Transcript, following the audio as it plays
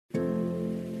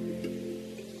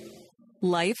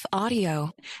Life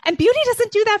Audio. And beauty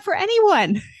doesn't do that for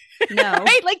anyone. No.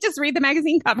 Right? Like just read the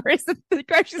magazine covers at the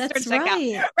grocery store That's checkout.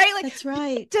 right. Right? Like That's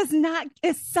right. does not,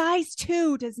 a size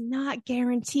 2 does not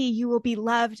guarantee you will be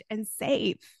loved and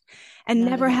safe and Not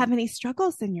never at all. have any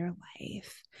struggles in your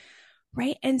life.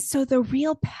 Right. And so the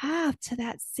real path to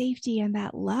that safety and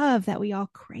that love that we all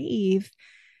crave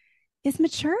is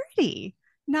maturity,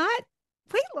 not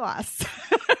weight loss.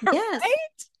 Yes.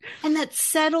 Right? And that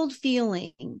settled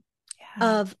feeling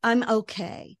Yeah. of I'm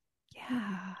okay.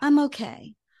 Yeah. I'm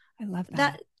okay. I love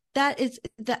that. That is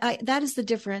the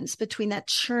difference between that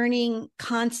churning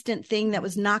constant thing that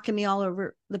was knocking me all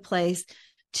over the place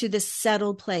to this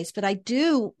settled place. But I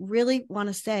do really want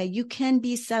to say you can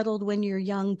be settled when you're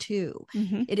young too.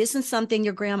 Mhm. It isn't something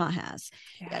your grandma has.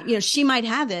 Yeah. You know, she might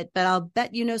have it, but I'll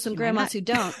bet you know some She might grandmas who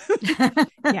don't.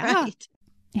 Yeah. Right.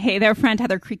 Hey there, friend.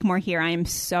 Heather Creekmore here. I am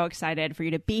so excited for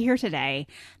you to be here today.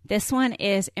 This one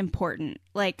is important,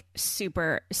 like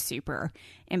super, super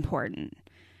important.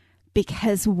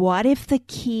 Because what if the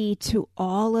key to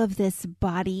all of this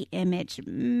body image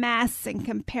mess and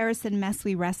comparison mess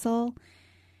we wrestle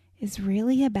is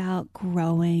really about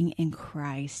growing in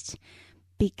Christ,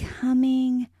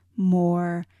 becoming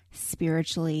more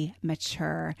spiritually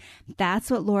mature. That's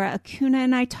what Laura Acuna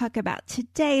and I talk about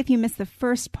today. If you missed the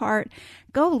first part,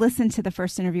 go listen to the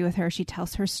first interview with her. She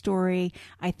tells her story.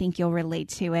 I think you'll relate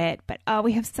to it. But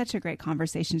we have such a great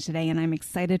conversation today, and I'm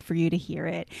excited for you to hear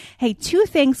it. Hey, 2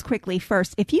 things quickly.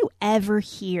 First, if you ever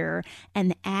hear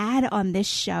an ad on this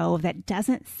show that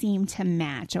doesn't seem to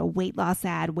match, a weight loss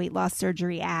ad, weight loss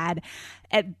surgery ad,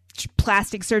 a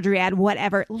plastic surgery ad,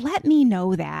 whatever, let me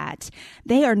know that.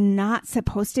 They are not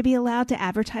supposed to be allowed to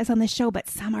advertise on the show, but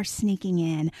some are sneaking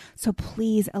in. So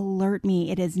please alert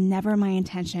me. It is never my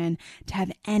intention to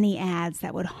have any ads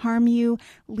that would harm you,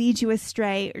 lead you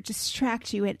astray, or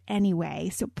distract you in any way.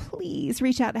 So please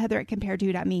reach out to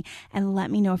Heather@compared2.me and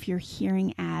let me know if you're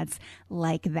hearing ads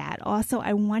like that. Also,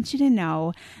 I want you to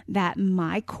know that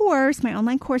my course, my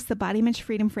online course, the Body Image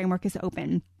Freedom Framework, is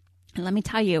open. And let me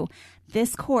tell you,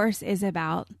 this course is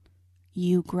about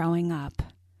you growing up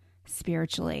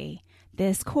spiritually.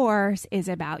 This course is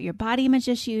about your body image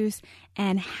issues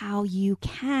and how you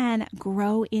can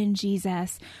grow in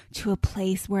Jesus to a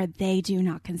place where they do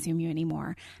not consume you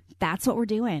anymore. That's what we're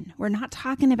doing. We're not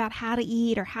talking about how to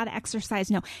eat or how to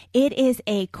exercise. No, it is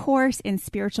a course in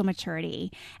spiritual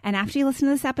maturity. And after you listen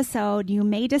to this episode, you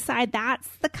may decide that's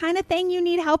the kind of thing you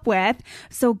need help with.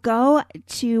 So go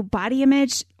to Body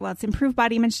Image. Well, it's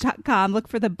improvedbodyimage.com. Look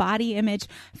for the Body Image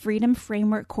Freedom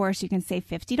Framework course. You can save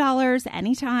 $50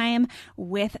 anytime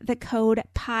with the code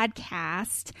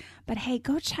podcast. But hey,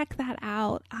 go check that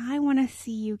out. I want to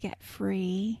see you get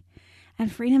free.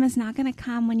 And freedom is not going to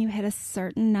come when you hit a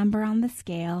certain number on the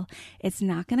scale. It's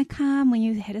not going to come when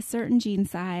you hit a certain jean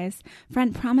size.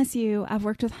 Friend, promise you, I've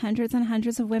worked with hundreds and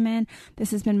hundreds of women. This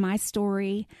has been my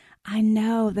story. I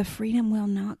know the freedom will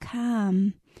not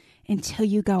come until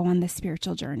you go on the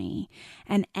spiritual journey.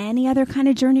 And any other kind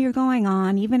of journey you're going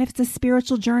on, even if it's a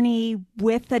spiritual journey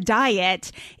with a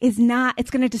diet, it's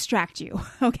going to distract you,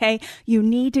 okay? You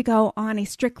need to go on a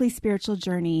strictly spiritual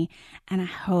journey, and I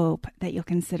hope that you'll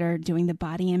consider doing the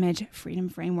Body Image Freedom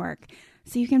Framework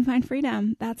so you can find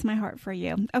freedom. That's my heart for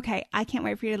you. Okay, I can't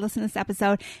wait for you to listen to this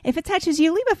episode. If it touches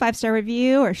you, leave a 5-star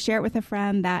review or share it with a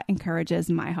friend. That encourages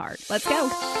my heart. Let's go.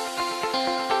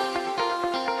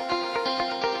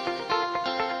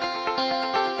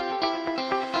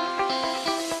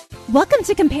 Welcome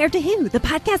to Compared to Who, the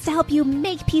podcast to help you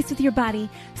make peace with your body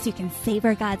so you can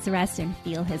savor God's rest and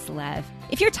feel His love.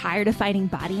 If you're tired of fighting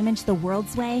body image the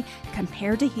world's way,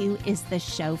 Compared to Who is the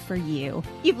show for you.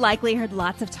 You've likely heard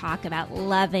lots of talk about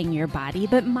loving your body,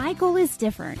 but my goal is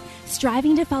different.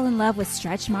 Striving to fall in love with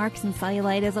stretch marks and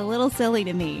cellulite is a little silly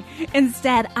to me.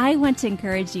 Instead, I want to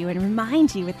encourage you and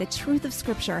remind you with the truth of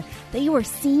Scripture that you are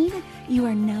seen, you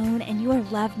are known, and you are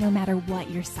loved no matter what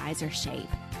your size or shape.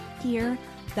 Here,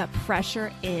 the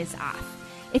pressure is off.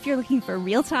 If you're looking for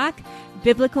real talk,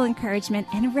 biblical encouragement,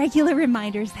 and regular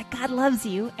reminders that God loves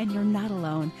you and you're not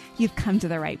alone, you've come to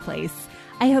the right place.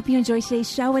 I hope you enjoy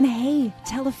today's show, and hey,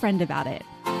 tell a friend about it.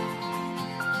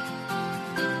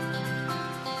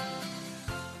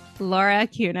 Laura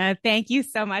Acuna, thank you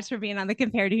so much for being on the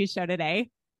Compared to Who show today.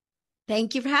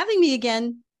 Thank you for having me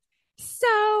again.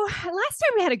 So last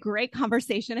time we had a great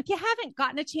conversation. If you haven't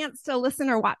gotten a chance to listen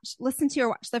to or watch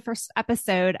the first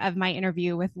episode of my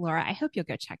interview with Laura, I hope you'll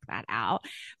go check that out.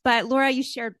 But Laura, you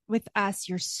shared with us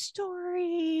your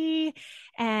story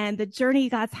and the journey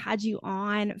God's had you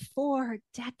on for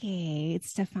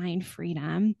decades to find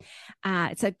freedom.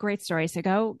 It's a great story. So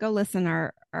go listen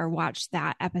or watch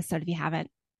that episode if you haven't.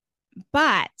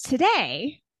 But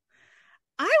today,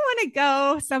 I want to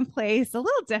go someplace a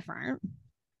little different.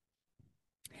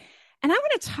 And I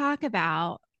want to talk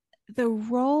about the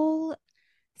role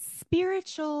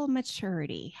spiritual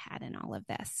maturity had in all of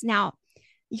this. Now,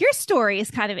 your story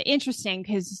is kind of interesting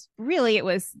because really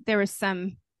there was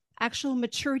some actual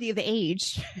maturity of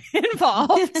age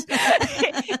involved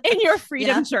in your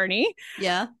freedom journey.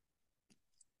 Yeah.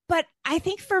 But I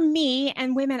think for me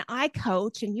and women I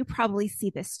coach, and you probably see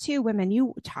this too, women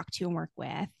you talk to and work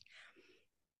with,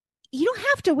 you don't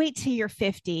have to wait till you're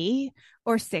 50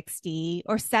 or 60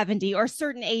 or 70 or a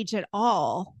certain age at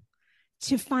all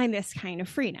to find this kind of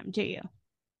freedom, do you?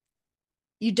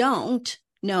 You don't.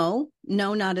 No,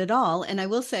 not at all. And I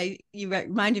will say, you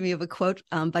reminded me of a quote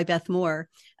by Beth Moore.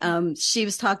 She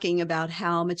was talking about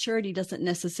how maturity doesn't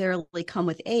necessarily come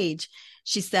with age.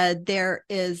 She said, there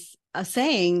is a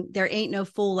saying, there ain't no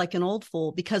fool like an old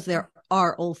fool, because there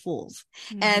are old fools.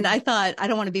 Mm-hmm. And I thought, I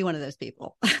don't want to be one of those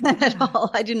people at all.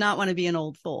 I do not want to be an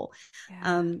old fool.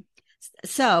 Yeah.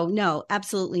 So no,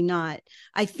 absolutely not.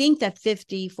 I think that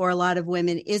 50 for a lot of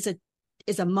women is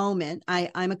a moment.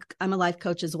 I'm a life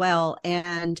coach as well.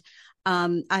 And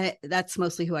that's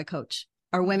mostly who I coach,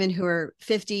 are women who are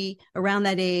 50, around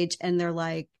that age. And they're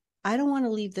like, I don't want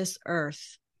to leave this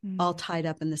earth all tied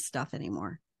up in this stuff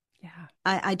anymore. Yeah.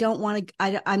 I don't want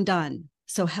to, I'm done.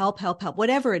 So help,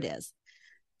 whatever it is.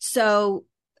 So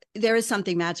there is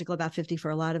something magical about 50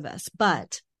 for a lot of us.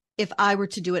 But if I were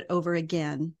to do it over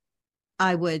again,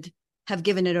 I would have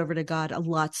given it over to God a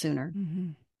lot sooner.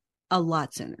 Mm-hmm. A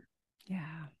lot sooner. Yeah.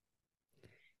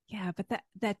 Yeah. But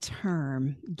that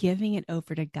term, giving it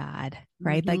over to God,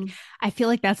 right? Mm-hmm. Like, I feel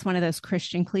like that's one of those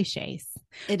Christian cliches.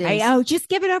 It is. Just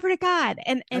give it over to God.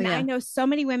 And I know so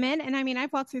many women, and I mean,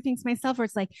 I've walked through things myself where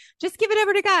it's like, just give it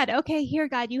over to God. Okay, here,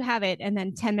 God, you have it. And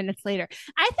then 10 minutes later,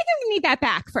 I think I'm gonna need that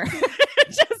back for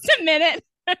just a minute.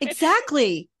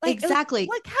 Exactly. Exactly.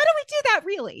 Like, how do we do that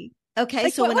really? Okay.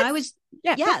 Like, so when I was,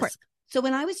 yes. So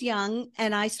when I was young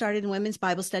and I started in women's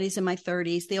Bible studies in my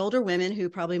 30s, the older women, who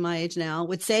probably my age now,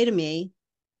 would say to me,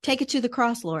 take it to the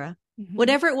cross, Laura. Mm-hmm.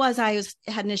 Whatever it was I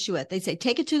had an issue with, they'd say,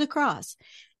 take it to the cross.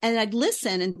 And I'd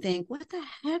listen and think, what the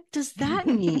heck does that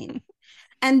mean?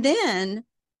 And then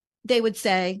they would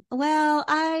say, well,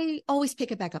 I always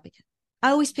pick it back up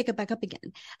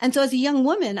again. And so as a young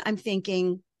woman, I'm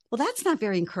thinking, well, that's not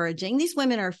very encouraging. These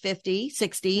women are 50,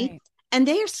 60. Right. And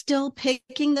they are still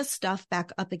picking the stuff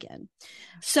back up again.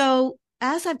 So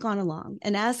as I've gone along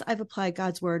and as I've applied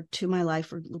God's word to my life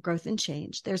for growth and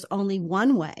change, there's only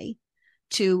one way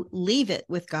to leave it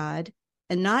with God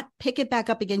and not pick it back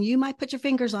up again. You might put your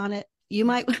fingers on it. You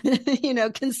might,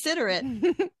 consider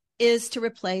it, is to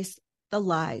replace the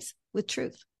lies with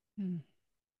truth.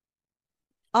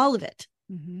 All of it.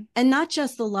 Mm-hmm. And not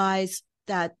just the lies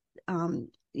that,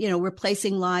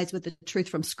 replacing lies with the truth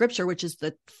from scripture, which is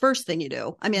the first thing you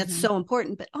do. I mean, it's so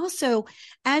important, but also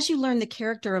as you learn the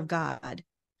character of God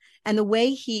and the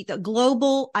way the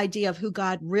global idea of who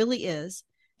God really is,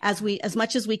 as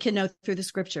much as we can know through the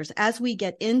scriptures, as we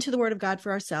get into the word of God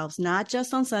for ourselves, not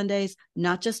just on Sundays,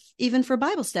 not just even for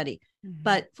Bible study,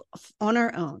 but on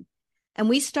our own. And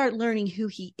we start learning who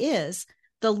he is,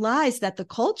 the lies that the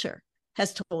culture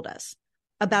has told us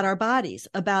about our bodies,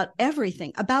 about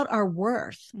everything, about our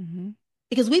worth,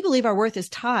 because we believe our worth is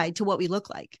tied to what we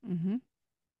look like. Mm-hmm.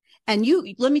 And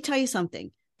let me tell you something,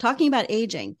 talking about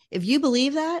aging, if you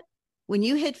believe that, when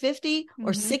you hit 50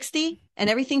 or 60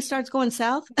 and everything starts going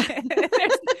south,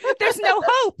 there's no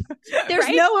hope. There's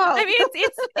no hope. I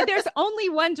mean, there's only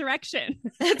one direction.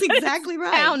 That's exactly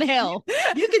right. Downhill.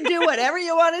 You can do whatever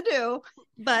you want to do,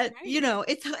 but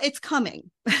it's coming.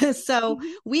 So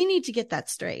we need to get that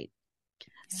straight.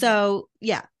 So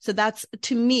that's,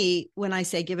 to me, when I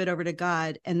say give it over to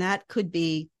God, and that could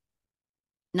be,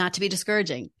 not to be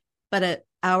discouraging, but an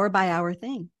hour by hour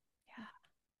thing. Yeah.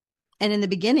 And in the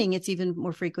beginning, it's even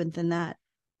more frequent than that.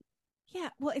 Yeah.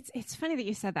 Well, it's funny that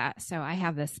you said that. So I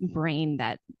have this brain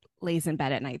that lays in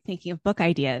bed at night thinking of book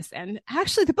ideas. And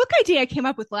actually the book idea I came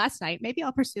up with last night, maybe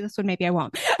I'll pursue this one, maybe I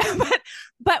won't,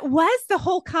 but was the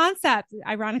whole concept,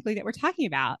 ironically, that we're talking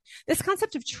about, this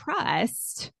concept of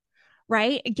trust.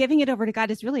 Right? Giving it over to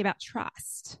God is really about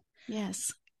trust.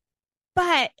 Yes.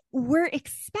 But we're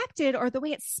expected, or the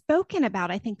way it's spoken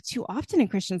about, I think too often in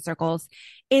Christian circles,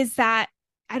 is that,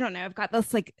 I don't know, I've got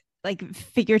this like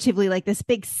figuratively, like this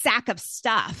big sack of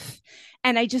stuff.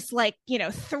 And I just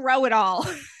throw it all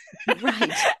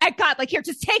right at God. Like, here,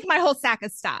 just take my whole sack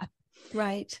of stuff.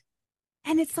 Right.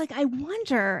 And it's like, I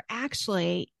wonder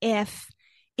actually if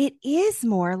it is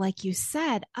more, like you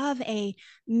said, of a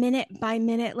minute by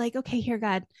minute, like, okay, here,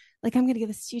 God, Like, I'm going to give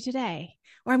this to you today,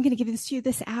 or I'm going to give this to you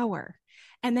this hour.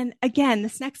 And then again,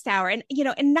 this next hour. And,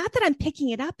 and not that I'm picking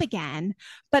it up again,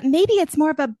 but maybe it's more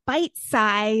of a bite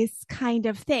size kind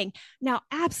of thing. Now,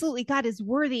 absolutely, God is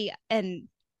worthy and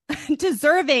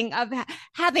deserving of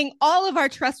having all of our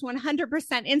trust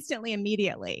 100% instantly,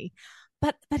 immediately.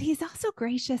 But he's also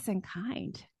gracious and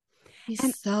kind.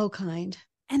 He's so kind.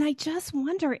 And I just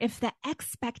wonder if the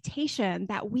expectation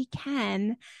that we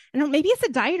can, and maybe it's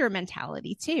a dieter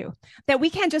mentality too, that we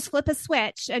can just flip a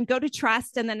switch and go to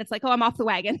trust. And then it's like, oh, I'm off the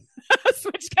wagon.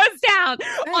 Switch goes down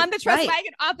on the trust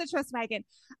wagon, off the trust wagon.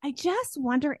 I just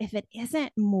wonder if it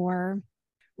isn't more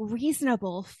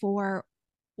reasonable for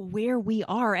where we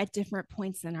are at different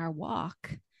points in our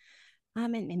walk.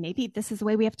 And maybe this is the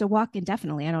way we have to walk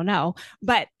indefinitely. I don't know.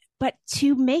 But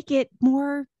to make it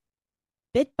more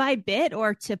bit by bit,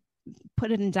 or to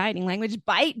put it in dieting language,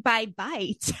 bite by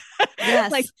bite. Yes.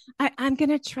 Like, I'm going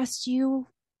to trust you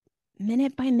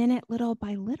minute by minute, little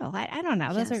by little. I don't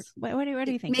know. Those are, what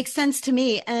do you think? Makes sense to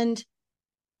me. And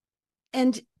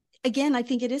again, I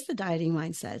think it is the dieting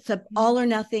mindset. It's all or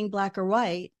nothing, black or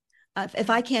white. If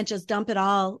I can't just dump it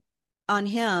all on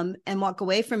him and walk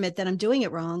away from it, then I'm doing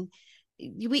it wrong.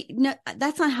 No,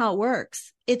 that's not how it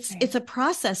works. It's a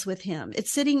process with him.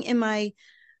 It's sitting in my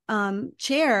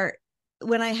chair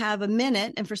when I have a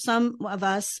minute. And for some of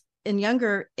us in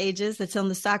younger ages, it's on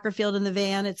the soccer field, in the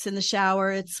van, it's in the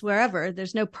shower, it's wherever.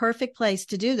 There's no perfect place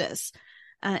to do this.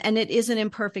 And it is an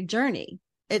imperfect journey.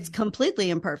 It's completely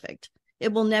imperfect.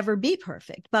 It will never be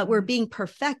perfect, but we're being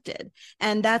perfected.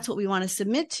 And that's what we want to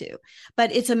submit to.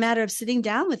 But it's a matter of sitting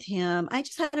down with him. I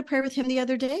just had a prayer with him the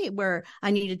other day where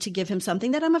I needed to give him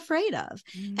something that I'm afraid of.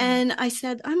 And I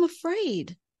said, I'm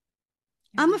afraid.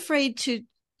 I'm afraid to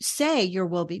say your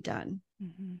will be done.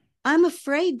 I'm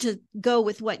afraid to go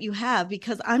with what you have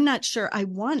because I'm not sure I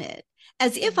want it,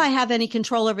 as if I have any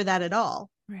control over that at all.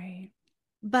 Right.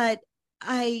 But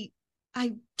I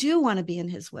do want to be in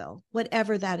his will,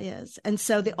 whatever that is. And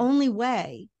so the only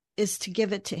way is to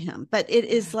give it to him. But it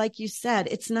is, like you said,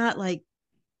 it's not like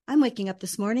I'm waking up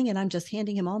this morning and I'm just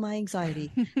handing him all my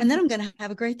anxiety and then I'm going to have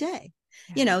a great day.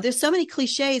 There's so many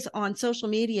cliches on social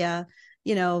media,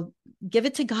 give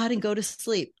it to God and go to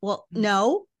sleep. Well,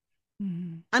 no,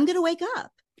 I'm going to wake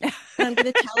up and I'm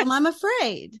going to tell him I'm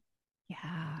afraid. Yeah.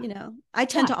 I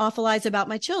tend to awfulize about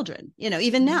my children,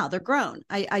 even now they're grown.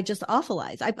 I just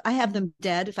awfulize. I have them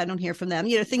dead if I don't hear from them,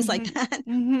 things like that.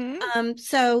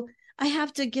 So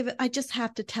I just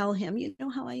have to tell him, you know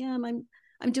how I am.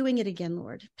 I'm doing it again,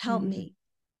 Lord. Help me.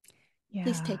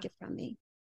 Please take it from me.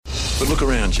 But look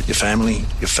around you. Your family,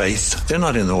 your faith, they're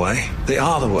not in the way. They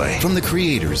are the way. From the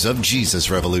creators of Jesus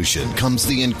Revolution comes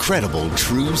the incredible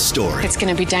true story. It's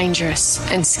going to be dangerous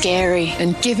and scary,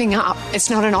 and giving up, it's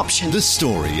not an option. The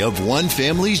story of one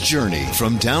family's journey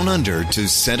from down under to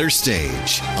center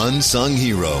stage. Unsung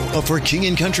Hero, a For King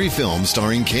and Country film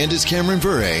starring Candace Cameron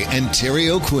Bure and Terry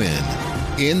O'Quinn.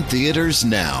 In theaters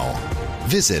now.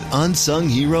 Visit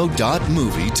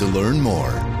unsunghero.movie to learn more.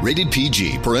 Rated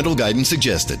PG. Parental guidance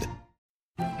suggested.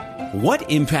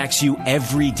 What impacts you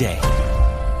every day?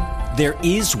 There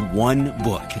is one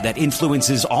book that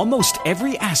influences almost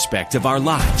every aspect of our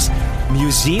lives.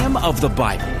 Museum of the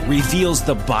Bible reveals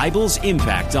the Bible's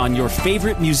impact on your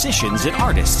favorite musicians and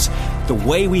artists, the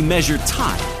way we measure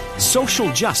time,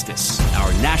 social justice,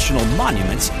 our national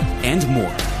monuments, and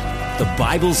more. The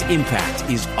Bible's impact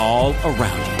is all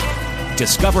around you.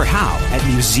 Discover how at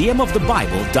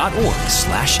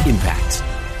museumofthebible.org/impact.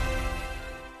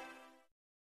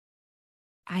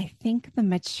 I think the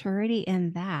maturity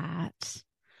in that,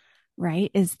 right,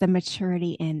 is the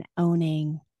maturity in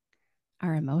owning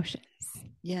our emotions.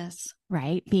 Yes.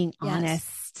 Right? Being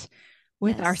honest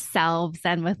with ourselves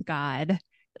and with God.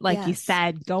 Like you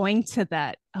said, going to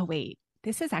that, oh, wait,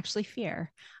 this is actually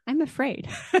fear. I'm afraid.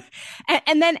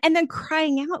 and then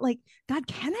crying out like, God,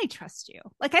 can I trust you?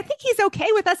 Like, I think he's okay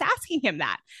with us asking him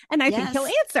that. And I think he'll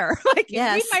answer. Like,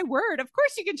 read my word. Of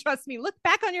course you can trust me. Look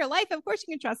back on your life. Of course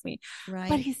you can trust me. Right.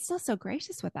 But he's still so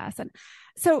gracious with us. And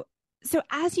so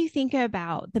as you think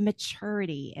about the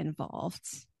maturity involved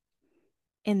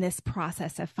in this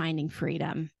process of finding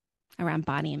freedom around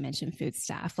body image and food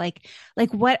stuff, like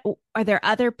what are there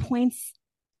other points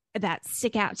that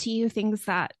stick out to you, things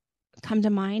that come to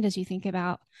mind as you think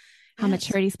about how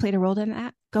maturity's played a role in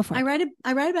that? Go for it.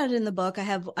 I write about it in the book. I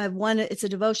have one, it's a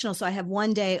devotional. So I have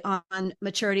one day on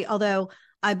maturity, although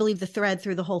I believe the thread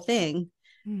through the whole thing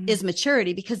is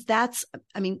maturity, because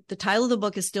the title of the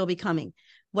book is Still Becoming.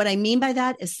 What I mean by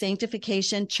that is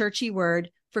sanctification, churchy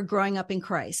word for growing up in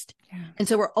Christ. Yeah. And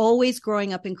so we're always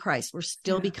growing up in Christ. We're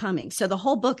still becoming. So the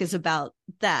whole book is about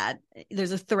that.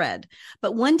 There's a thread.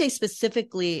 But one day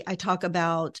specifically, I talk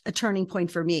about a turning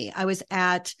point for me. I was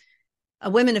at a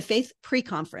Women of Faith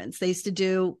pre-conference. They used to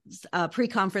do a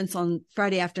pre-conference on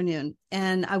Friday afternoon.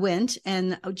 And I went,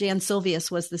 and Jan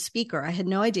Silvius was the speaker. I had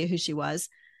no idea who she was.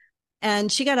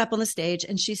 And she got up on the stage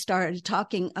and she started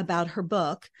talking about her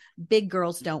book, Big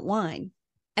Girls Don't Whine.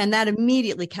 And that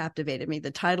immediately captivated me, the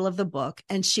title of the book.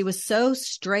 And she was so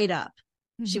straight up.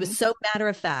 She was so matter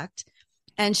of fact.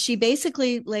 And she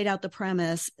basically laid out the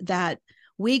premise that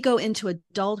we go into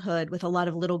adulthood with a lot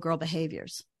of little girl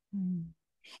behaviors.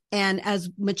 And as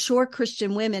mature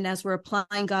Christian women, as we're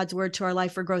applying God's word to our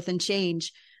life for growth and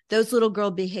change, those little girl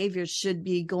behaviors should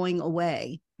be going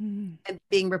away and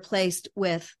being replaced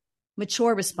with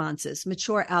mature responses,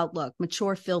 mature outlook,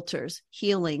 mature filters,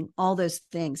 healing, all those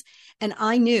things. And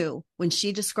I knew when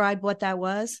she described what that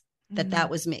was, that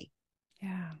was me.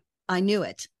 Yeah. I knew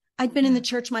it. I'd been in the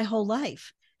church my whole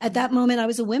life. At that moment, I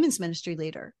was a women's ministry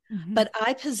leader, but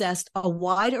I possessed a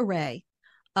wide array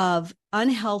of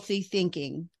unhealthy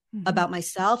thinking about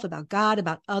myself, about God,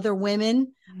 about other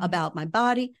women, about my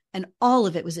body, and all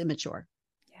of it was immature.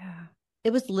 Yeah.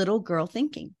 It was little girl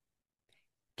thinking.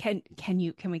 Can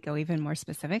we go even more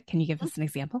specific? Can you give us an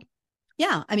example?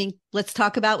 Yeah. I mean, let's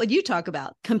talk about what you talk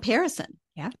about, comparison.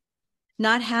 Yeah.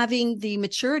 Not having the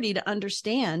maturity to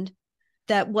understand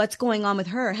that what's going on with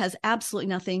her has absolutely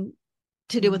nothing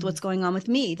to do with what's going on with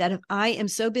me. That if I am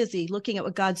so busy looking at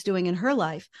what God's doing in her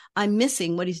life, I'm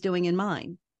missing what he's doing in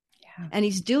mine. Yeah. And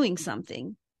he's doing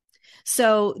something.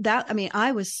 So that, I mean,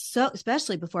 I was so,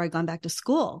 especially before I'd gone back to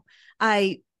school,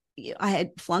 I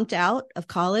had flunked out of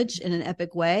college in an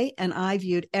epic way. And I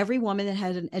viewed every woman that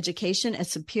had an education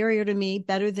as superior to me,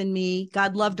 better than me.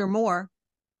 God loved her more.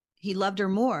 He loved her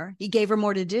more. He gave her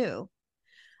more to do.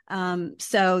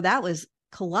 So that was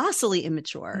colossally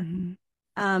immature.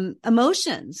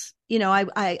 Emotions,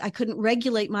 I couldn't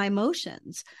regulate my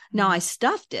emotions. Now I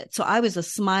stuffed it. So I was a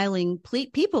smiling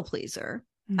people pleaser.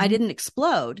 I didn't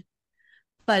explode,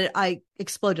 but I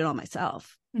exploded on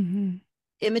myself.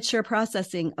 Immature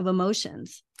processing of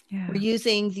emotions. Yeah. We're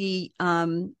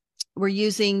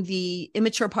using the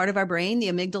immature part of our brain, the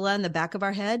amygdala in the back of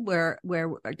our head, where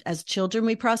as children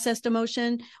we processed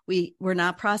emotion. We're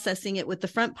not processing it with the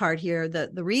front part here,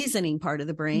 the reasoning part of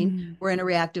the brain. We're in a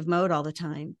reactive mode all the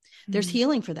time. There's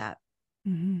healing for that.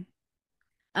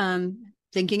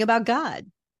 Thinking about God.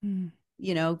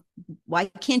 Why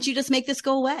can't you just make this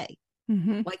go away?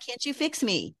 Why can't you fix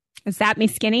me? Is that me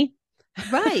skinny?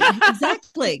 Right.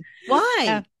 Exactly.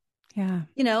 Why? Yeah.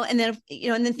 And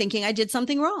then thinking I did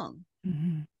something wrong.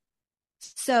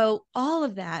 So all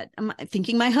of that, I'm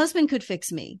thinking my husband could fix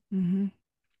me.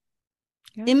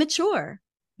 Yeah. Immature.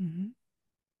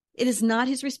 It is not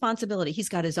his responsibility. He's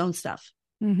got his own stuff.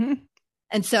 And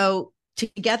so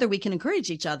together we can encourage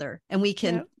each other and we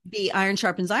can be iron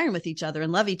sharpens iron with each other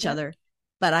and love each other,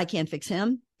 but I can't fix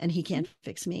him and he can't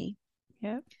fix me.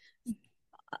 Yeah.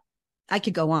 I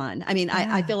could go on. I mean,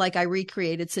 I feel like I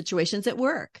recreated situations at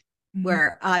work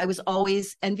where I was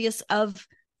always envious of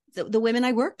the women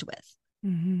I worked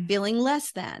with, feeling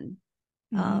less than,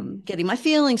 getting my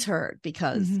feelings hurt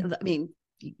because, I mean,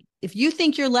 if you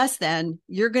think you're less than,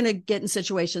 you're going to get in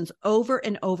situations over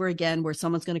and over again where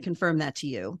someone's going to confirm that to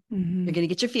you. You're going to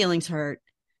get your feelings hurt.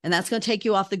 And that's going to take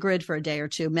you off the grid for a day or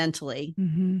two mentally,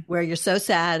 where you're so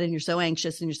sad and you're so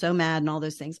anxious and you're so mad and all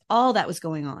those things. All that was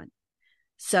going on.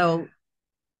 So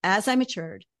as I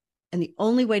matured, and the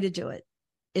only way to do it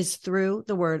is through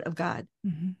the word of God.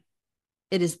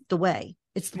 It is the way.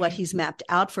 It's what he's mapped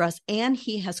out for us. And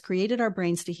he has created our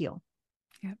brains to heal.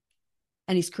 Yep.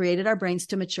 And he's created our brains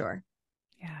to mature.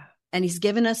 Yeah. And he's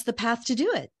given us the path to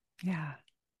do it. Yeah.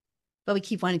 But we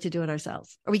keep wanting to do it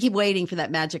ourselves, or we keep waiting for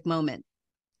that magic moment,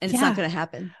 and it's not going to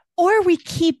happen. Or we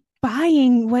keep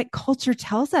buying what culture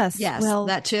tells us. Yes,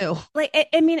 that too.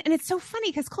 I mean, and it's so funny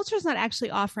because culture is not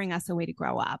actually offering us a way to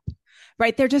grow up,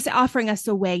 right? They're just offering us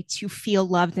a way to feel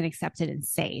loved and accepted and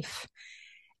safe.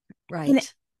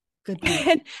 Right. Good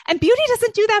point. And beauty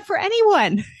doesn't do that for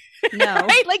anyone. No.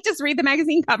 Right? Like just read the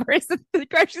magazine covers at the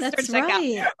grocery store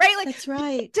checkout. Right? Like that's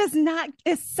right. It does not,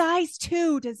 a size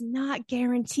 2 does not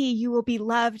guarantee you will be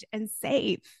loved and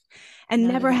safe and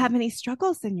never have any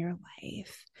struggles in your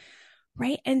life.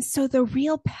 Right. And so the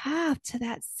real path to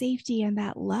that safety and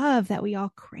that love that we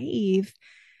all crave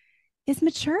is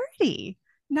maturity,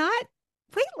 not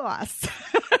weight loss.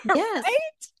 Yes.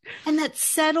 Right? And that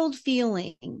settled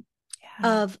feeling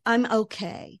of I'm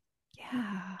okay.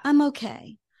 Yeah. I'm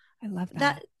okay. I love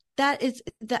that. that is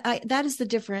that is the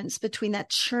difference between that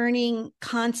churning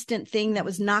constant thing that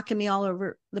was knocking me all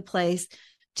over the place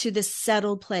to this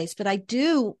settled place. But I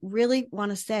do really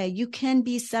want to say you can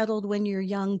be settled when you're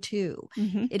young too.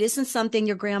 Mm-hmm. It isn't something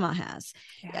your grandma has.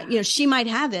 Yeah. You know, she might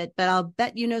have it, but I'll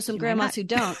bet some She grandmas who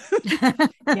don't.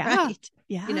 Yeah. Right?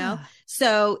 Yeah. You know,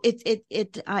 so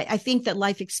I think that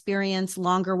life experience,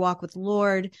 longer walk with the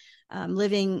Lord,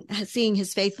 seeing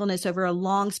his faithfulness over a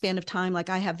long span of time, like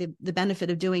I have the benefit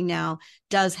of doing now,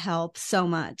 does help so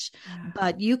much. Yeah.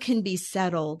 But you can be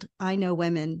settled. I know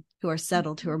women who are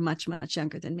settled who are much, much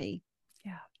younger than me.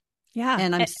 Yeah. Yeah.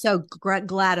 And I'm so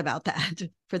glad about that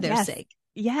for their sake.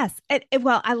 Yes.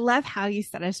 Well, I love how you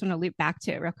said, I just want to loop back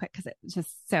to it real quick because it was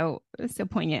just so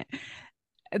poignant.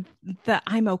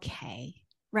 I'm okay.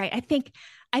 Right. I think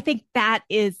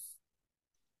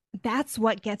that's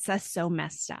what gets us so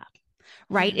messed up.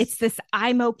 Right. Yes. It's this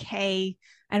I'm okay,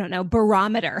 I don't know,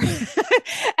 barometer.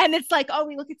 And it's like, oh,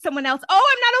 we look at someone else.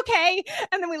 Oh, I'm not okay.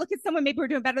 And then we look at someone, maybe we're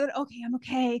doing better than, okay, I'm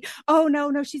okay. Oh,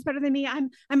 no, she's better than me.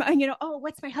 I'm, oh,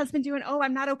 what's my husband doing? Oh,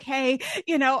 I'm not okay.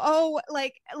 Oh,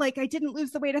 like I didn't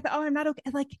lose the weight. Oh, I'm not okay.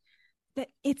 Like that.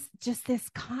 It's just this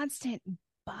constant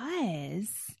buzz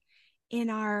in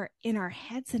our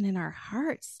heads and in our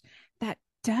hearts that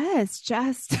does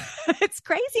just, it's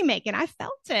crazy making. I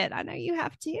felt it. I know you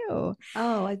have too.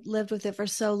 Oh, I lived with it for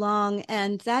so long.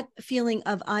 And that feeling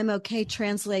of I'm okay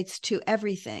translates to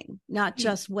everything, not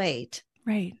just weight.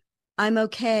 Right. I'm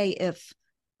okay if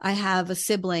I have a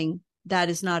sibling that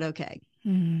is not okay.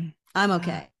 Mm-hmm. I'm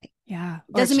okay. Yeah.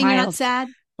 Doesn't mean you're not sad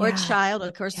or a child,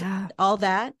 of course, all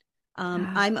that.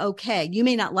 I'm okay. You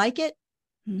may not like it.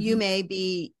 Mm-hmm. You may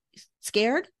be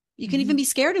scared. You can even be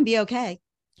scared and be okay.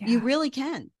 Yeah. You really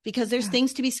can, because there's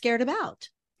things to be scared about.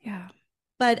 Yeah.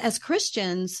 But as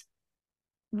Christians,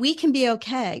 we can be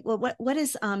okay. Well, what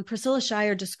is Priscilla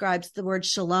Shirer describes the word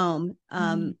shalom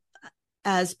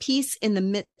as peace in the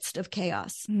midst of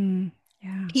chaos.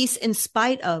 Yeah. Peace in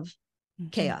spite of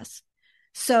chaos.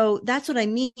 So that's what I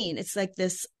mean. It's like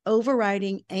this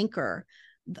overriding anchor.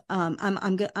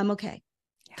 I'm good. I'm okay.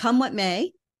 Yeah. Come what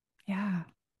may. Yeah.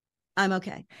 I'm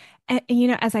okay. And,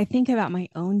 as I think about my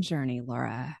own journey,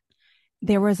 Laura,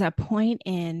 there was a point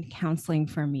in counseling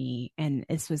for me, and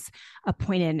this was a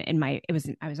point I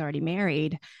was already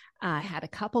married. I had a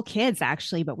couple kids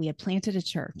actually, but we had planted a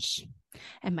church,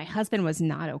 and my husband was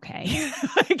not okay.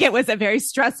 It was a very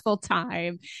stressful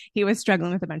time. He was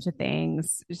struggling with a bunch of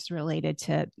things just related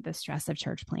to the stress of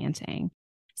church planting.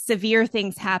 Severe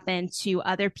things happened to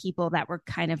other people that were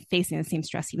kind of facing the same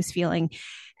stress he was feeling.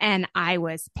 And I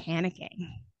was panicking.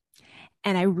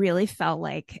 And I really felt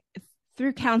like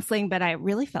through counseling, but I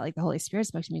really felt like the Holy Spirit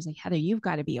spoke to me. He's like, Heather, you've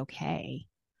got to be okay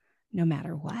no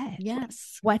matter what.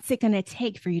 Yes. What's it going to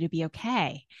take for you to be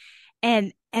okay?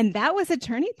 And that was a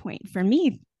turning point for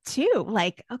me too.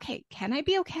 Like, okay, can I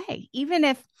be okay? Even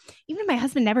if my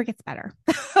husband never gets better,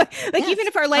 even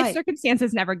if our life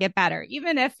circumstances never get better,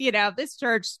 even if, this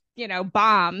church,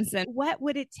 bombs, and what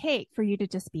would it take for you to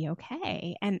just be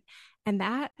okay? And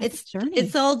that it's journey.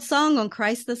 It's the old song, on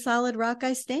Christ, the solid rock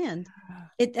I stand.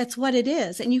 That's what it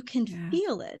is. And you can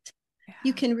feel it. Yeah.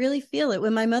 You can really feel it.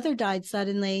 When my mother died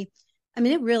suddenly,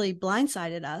 it really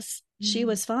blindsided us. She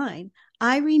was fine.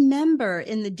 I remember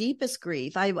in the deepest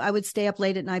grief, I would stay up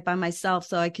late at night by myself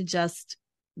so I could just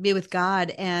be with God.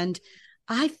 And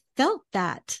I felt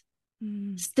that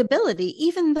stability,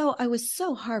 even though I was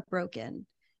so heartbroken.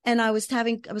 And I was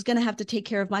going to have to take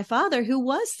care of my father, who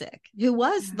was sick, who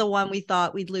was the one we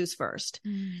thought we'd lose first.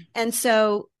 And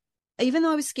so even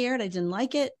though I was scared, I didn't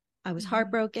like it. I was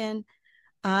heartbroken.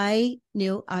 I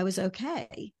knew I was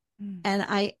okay.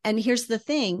 And here's the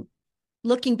thing,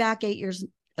 looking back 8 years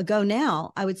ago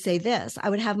now, I would say this: I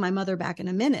would have my mother back in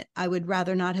a minute. I would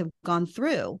rather not have gone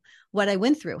through what I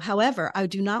went through. However, I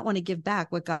do not want to give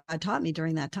back what God taught me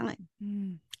during that time.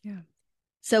 Yeah.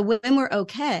 So when we're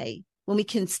okay, when we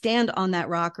can stand on that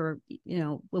rock, or,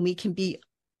 when we can be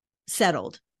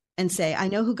settled and say, I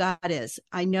know who God is.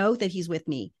 I know that he's with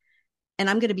me, and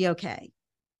I'm going to be okay.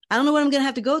 I don't know what I'm going to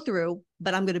have to go through,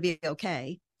 but I'm going to be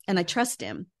okay. And I trust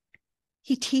him.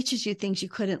 He teaches you things you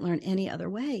couldn't learn any other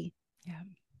way. Yeah.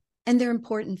 And they're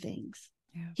important things.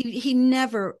 Yeah. He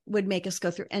never would make us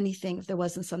go through anything if there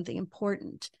wasn't something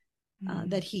important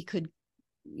that he could,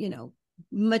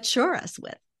 mature us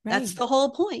with. Right. That's the whole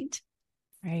point.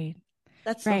 Right.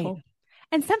 That's the whole.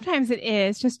 And sometimes it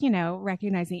is just,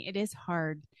 recognizing it is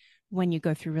hard when you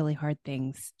go through really hard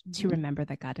things to remember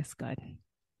that God is good.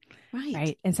 Right.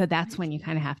 Right. And so that's when you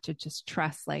kind of have to just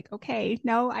trust, like, okay,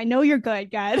 no, I know you're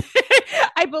good, God.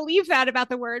 I believe that about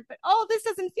the word, but this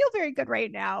doesn't feel very good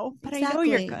right now, but I know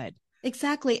you're good.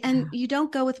 Exactly. And you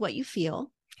don't go with what you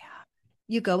feel. Yeah.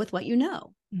 You go with what you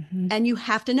know. Mm-hmm. And you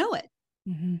have to know it.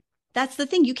 Mm-hmm. That's the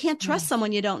thing. You can't trust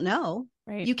someone you don't know.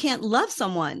 Right. You can't love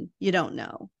someone you don't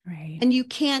know. Right. And you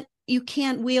can't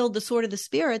wield the sword of the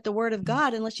Spirit, the word of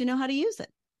God, unless you know how to use it.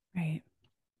 Right.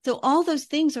 So all those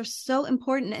things are so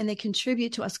important, and they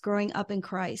contribute to us growing up in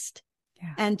Christ.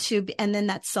 Yeah. And then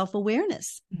that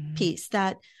self-awareness piece,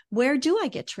 that where do I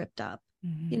get tripped up?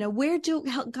 Where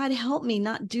God help me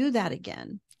not do that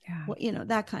again? Yeah. Well,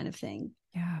 that kind of thing.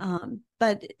 Yeah.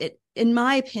 But in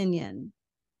my opinion,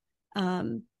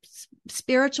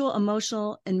 spiritual,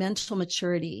 emotional, and mental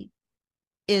maturity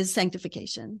is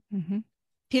sanctification. Mm-hmm.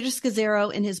 Peter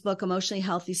Scazzaro, in his book, Emotionally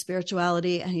Healthy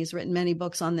Spirituality, and he's written many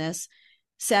books on this,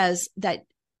 says that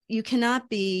you cannot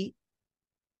be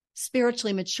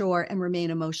spiritually mature and remain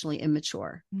emotionally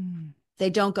immature. They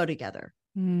don't go together.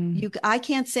 I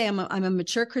can't say I'm a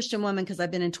mature Christian woman because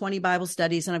I've been in 20 Bible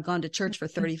studies and I've gone to church for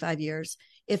 35 years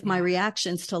if my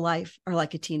reactions to life are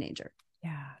like a teenager.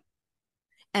 Yeah.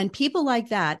 And people like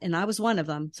that, and I was one of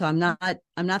them, so I'm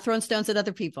not throwing stones at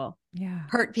other people. Yeah.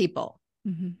 Hurt people,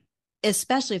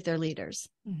 especially if they're leaders,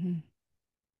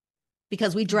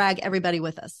 because we drag everybody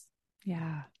with us.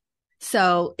 Yeah.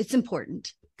 So it's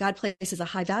important. God places a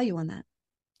high value on that.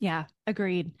 Yeah,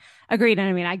 agreed. And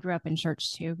I mean, I grew up in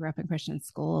church too, grew up in Christian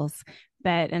schools,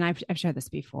 and I've shared this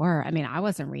before. I mean, I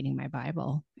wasn't reading my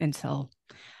Bible until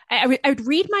I would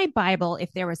read my Bible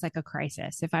if there was like a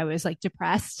crisis, if I was like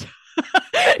depressed,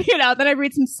 then I'd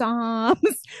read some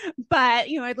Psalms, but,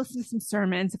 I'd listen to some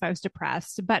sermons if I was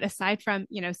depressed. But aside from,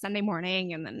 Sunday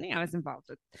morning, and then, I was involved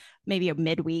with maybe a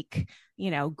midweek,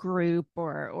 group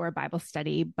or a Bible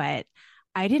study, but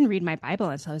I didn't read my Bible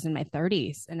until I was in my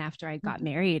 30s. And after I got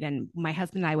married, and my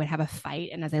husband and I would have a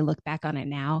fight. And as I look back on it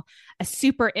now, a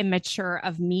super immature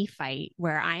of me fight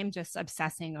where I'm just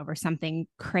obsessing over something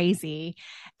crazy.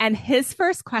 And his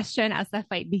first question as the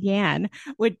fight began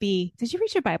would be, "Did you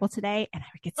read your Bible today?" And I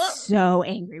would get so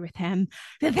angry with him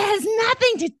that has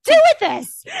nothing to do with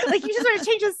this. Like, you just want to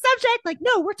change the subject. Like,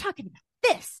 no, we're talking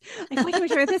about this. Like, why can't we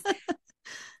talk about this?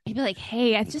 He'd be like,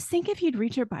 "Hey, I just think if you'd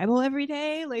read your Bible every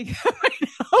day, like,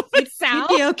 you'd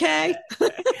be okay."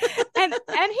 and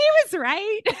he was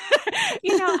right.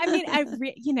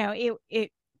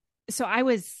 So I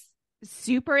was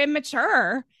super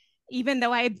immature, even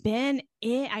though I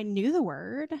knew the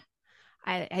word.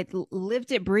 I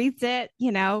lived it, breathed it,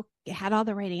 had all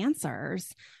the right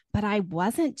answers, but I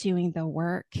wasn't doing the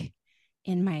work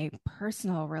in my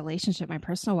personal relationship, my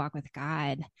personal walk with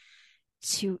God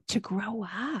to grow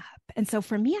up. And so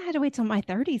for me, I had to wait till my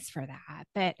 30s for that.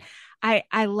 But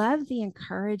I love the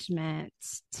encouragement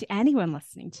to anyone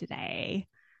listening today.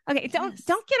 Okay, don't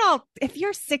get all, if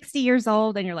you're 60 years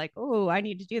old and you're like, "Oh, I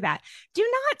need to do that," do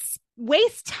not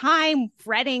waste time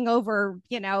fretting over,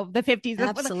 the 50s.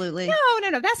 Absolutely.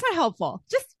 No, that's not helpful.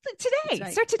 Just today,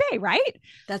 right. Start today, right?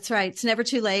 That's right. It's never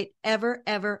too late, ever,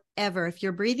 ever, ever. If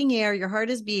you're breathing air, your heart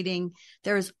is beating,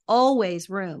 there is always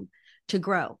room to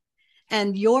grow.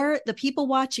 And the people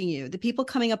watching you, the people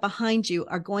coming up behind you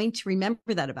are going to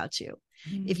remember that about you.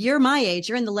 If you're my age,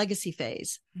 you're in the legacy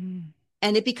phase.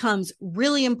 And it becomes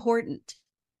really important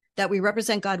that we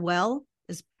represent God well,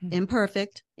 as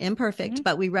imperfect,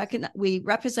 but we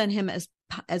represent him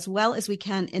as well as we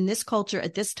can in this culture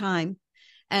at this time.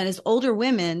 And as older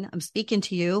women, I'm speaking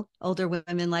to you, older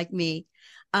women like me,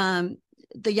 the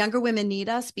younger women need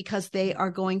us because they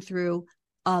are going through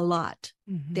a lot.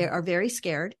 They are very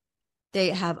scared.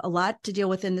 They have a lot to deal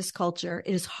with in this culture.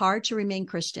 It is hard to remain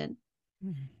Christian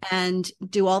and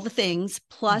do all the things,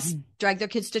 plus drag their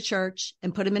kids to church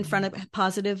and put them in front of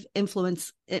positive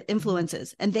influences.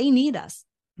 And they need us.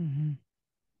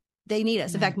 They need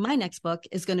us. In fact, my next book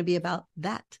is going to be about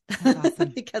that.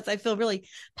 Awesome. Because I feel really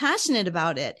passionate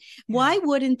about it. Why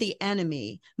wouldn't the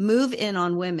enemy move in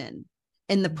on women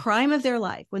in the prime of their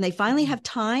life when they finally have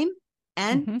time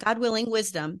and, God willing,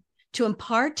 wisdom to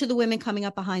impart to the women coming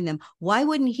up behind them? Why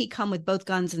wouldn't he come with both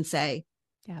guns and say,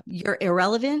 "You're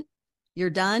irrelevant. You're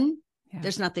done.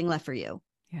 There's nothing left for you."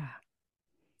 Yeah.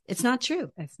 It's not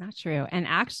true. It's not true. And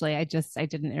actually, I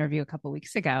did an interview a couple of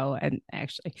weeks ago, and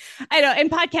actually, I know in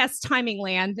podcast timing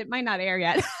land, it might not air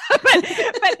yet,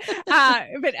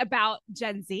 but about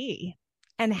Gen Z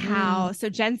and how, so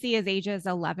Gen Z is ages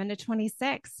 11 to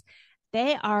 26.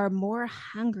 They are more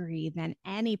hungry than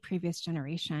any previous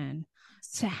generation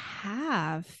to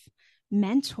have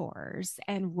mentors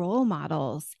and role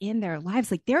models in their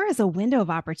lives. Like there is a window of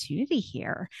opportunity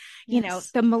here. Yes. You know,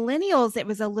 the millennials, it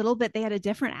was a little bit, they had a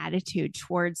different attitude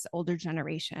towards older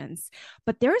generations,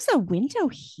 but there's a window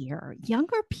here.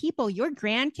 Younger people, your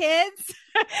grandkids,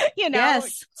 you know,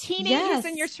 Yes. teenagers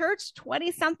in your church,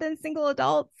 20 something single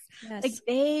adults, like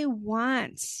they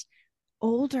want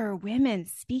older women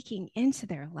speaking into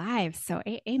their lives. So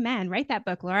amen. Write that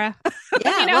book, Laura.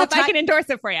 Yeah. You know, well, if I can endorse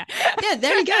it for you. Yeah,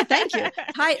 there you go. Thank you.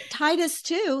 Titus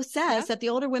 2 says that the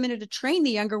older women are to train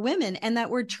the younger women. And that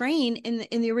word train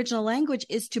in the original language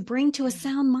is to bring to a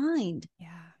sound mind. Yeah.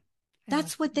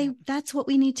 That's what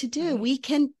we need to do. Right. We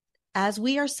can, as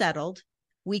we are settled,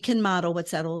 we can model what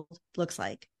settled looks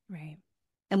like. Right.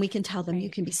 And we can tell them you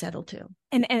can be settled too.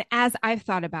 And as I've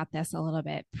thought about this a little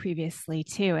bit previously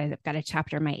too, I've got a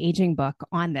chapter in my aging book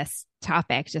on this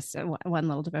topic, just one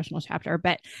little devotional chapter.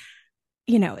 But,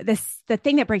 you know, the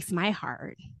thing that breaks my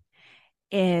heart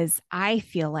is I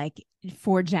feel like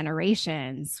for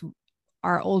generations,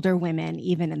 our older women,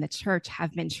 even in the church,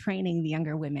 have been training the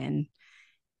younger women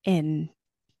in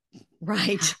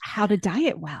how to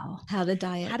diet well, how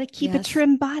to keep a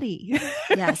trim body.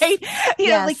 Yes. Right? You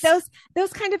know, like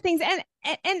those kind of things.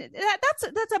 And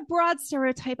that's a broad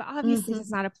stereotype. Obviously does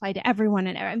not apply to everyone.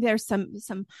 And there's some,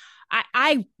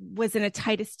 I was in a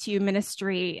Titus 2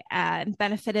 ministry and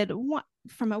benefited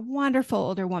from a wonderful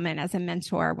older woman as a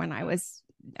mentor when I was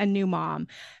a new mom.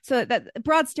 So that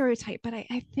broad stereotype, but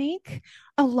I think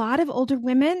a lot of older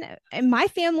women in my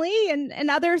family and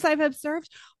others I've observed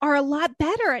are a lot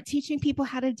better at teaching people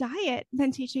how to diet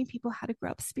than teaching people how to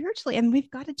grow up spiritually. And we've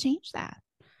got to change that.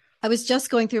 I was just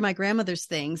going through my grandmother's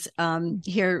things.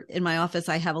 Here in my office,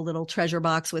 I have a little treasure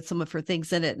box with some of her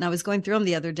things in it. And I was going through them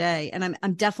the other day, and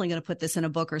I'm definitely going to put this in a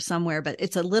book or somewhere, but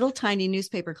it's a little tiny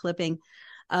newspaper clipping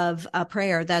of a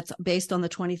prayer that's based on the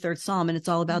 23rd Psalm. And it's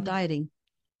all about dieting.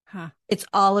 Huh. It's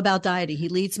all about dieting. He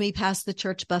leads me past the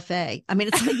church buffet. I mean,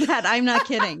 it's like that. I'm not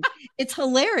kidding. It's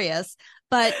hilarious.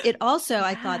 But it also,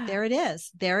 I thought, there it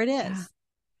is. There it is. Yeah.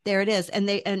 There it is.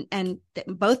 And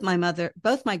both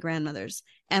my grandmothers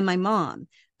and my mom,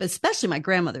 but especially my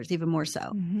grandmothers, even more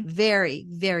so, very,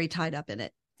 very tied up in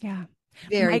it. Yeah.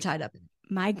 Very tied up in it.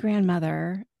 My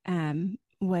grandmother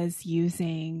was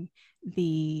using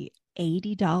the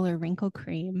 $80 wrinkle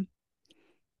cream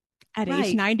at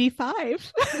age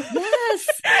 95. Yes.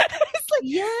 It's like,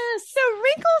 yes. So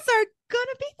wrinkles are going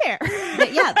to be there.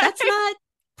 Yeah. That's not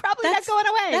not going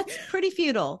away. That's pretty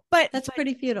futile. But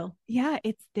pretty futile. Yeah.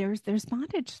 There's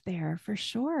bondage there for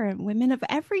sure. And women of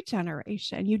every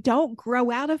generation, you don't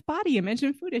grow out of body image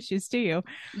and food issues, do you?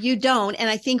 You don't. And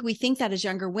I think we think that as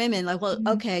younger women, like, well,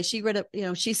 okay, she wrote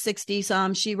she's 60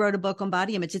 some, she wrote a book on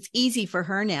body image. It's easy for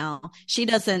her now.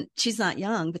 She's not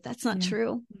young, but that's not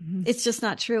true. It's just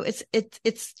not true.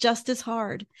 It's just as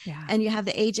hard. Yeah. And you have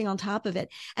the aging on top of it.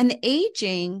 And the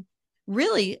aging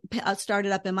really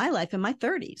started up in my life in my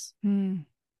 30s. You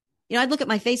know, I'd look at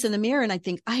my face in the mirror and I'd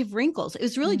think, I have wrinkles. It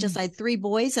was really just, I had 3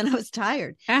 boys and I was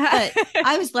tired. But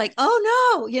I was like,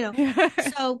 oh no, you know.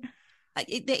 So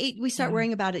we start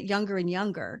worrying about it younger and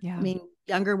younger. Yeah. I mean,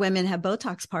 younger women have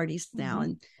Botox parties now.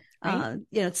 And,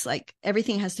 you know, it's like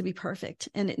everything has to be perfect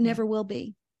and it never will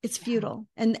be. It's futile.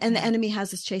 And the enemy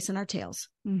has us chasing our tails,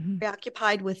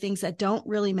 preoccupied with things that don't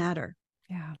really matter.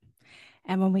 Yeah.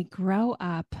 And when we grow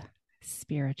up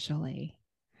spiritually,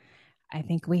 I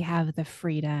think we have the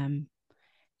freedom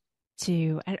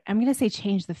to, I'm going to say,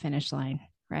 change the finish line,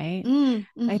 right?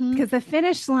 Because the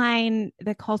finish line,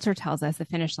 the culture tells us the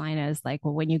finish line is like,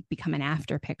 well, when you become an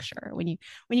after picture, when you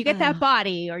get that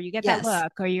body or you get that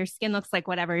look or your skin looks like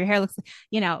whatever, your hair looks like,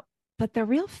 you know, but the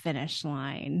real finish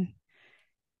line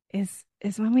is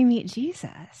when we meet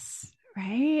Jesus.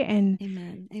 Right. And,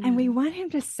 Amen. And we want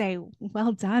him to say,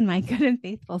 well done, my good and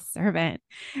faithful servant.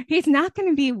 He's not going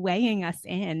to be weighing us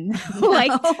in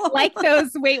like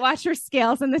those Weight Watcher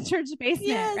scales in the church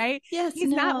basement, right? Yes. He's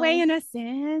not weighing us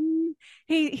in.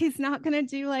 He's not going to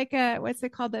do like what's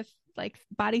it called? The like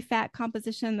body fat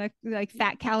composition, the like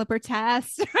fat caliper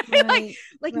test, right?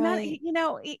 Not, you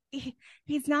know,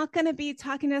 he's not going to be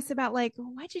talking to us about like,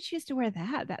 why'd you choose to wear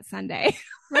that Sunday?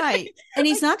 Right. And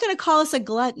he's not going to call us a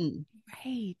glutton.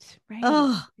 Right.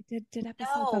 Oh, I did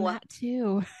episodes on that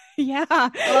too. Yeah.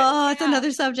 Oh, it's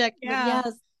another subject. Yeah.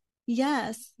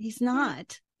 Yes. He's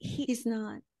not. He's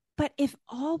not. But if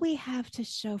all we have to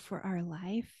show for our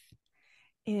life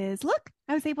is, look,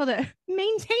 I was able to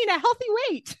maintain a healthy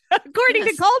weight according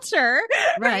to culture.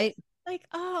 Right. Like,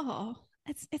 oh,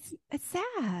 it's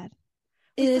sad.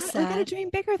 It is sad. We got to dream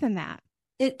bigger than that.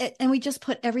 And we just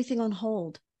put everything on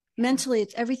hold. Mentally,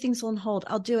 everything's on hold.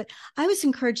 I'll do it. I was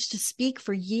encouraged to speak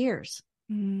for years.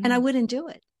 and I wouldn't do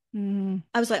it.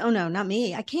 I was like, oh no, not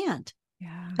me. I can't.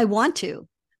 Yeah. I want to,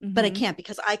 but I can't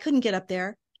because I couldn't get up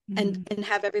there and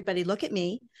have everybody look at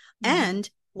me. And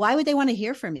why would they want to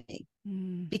hear from me?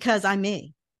 Because I'm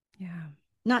me. Yeah.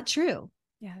 Not true.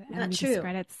 Yeah. Not true.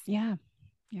 Discredits. Yeah.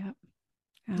 Yeah.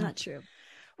 Not true.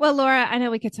 Well, Laura, I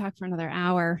know we could talk for another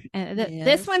hour.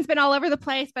 This one's been all over the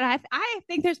place, but I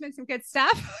think there's been some good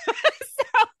stuff.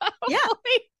 Yeah,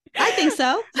 I think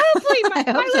so. Hopefully my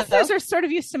listeners are sort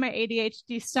of used to my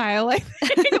ADHD style.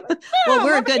 Well,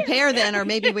 we're a good pair then, or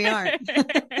maybe we aren't.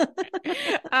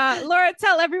 Laura,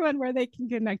 tell everyone where they can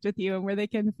connect with you and where they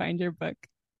can find your book.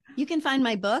 You can find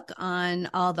my book on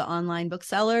all the online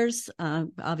booksellers,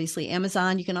 obviously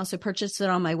Amazon. You can also purchase it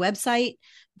on my website,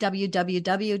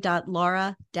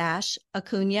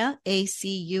 www.laura-acuna,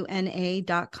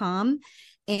 acuna.com.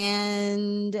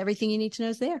 And everything you need to know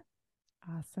is there.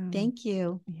 Awesome. Thank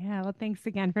you. Yeah. Well, thanks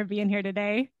again for being here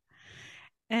today.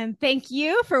 And thank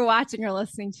you for watching or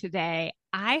listening today.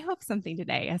 I hope something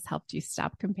today has helped you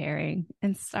stop comparing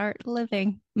and start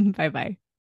living. Bye-bye.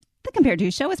 The Compared To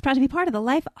Show is proud to be part of the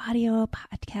Life Audio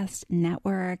Podcast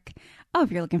Network. Oh,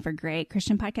 if you're looking for great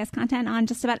Christian podcast content on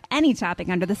just about any topic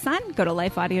under the sun, go to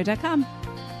lifeaudio.com.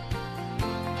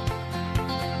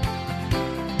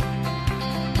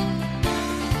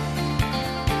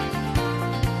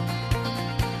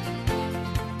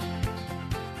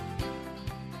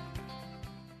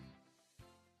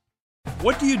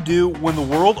 What do you do when the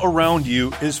world around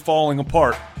you is falling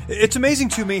apart? It's amazing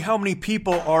to me how many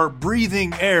people are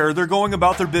breathing air. They're going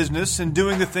about their business and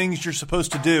doing the things you're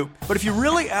supposed to do. But if you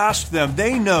really ask them,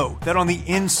 they know that on the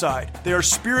inside, they are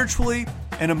spiritually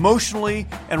and emotionally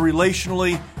and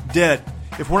relationally dead.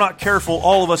 If we're not careful,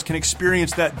 all of us can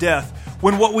experience that death.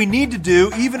 When what we need to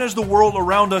do, even as the world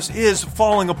around us is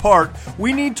falling apart,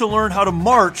 we need to learn how to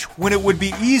march when it would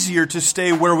be easier to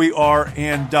stay where we are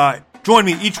and die. Join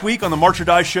me each week on the March or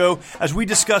Die Show as we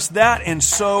discuss that and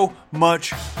so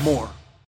much more.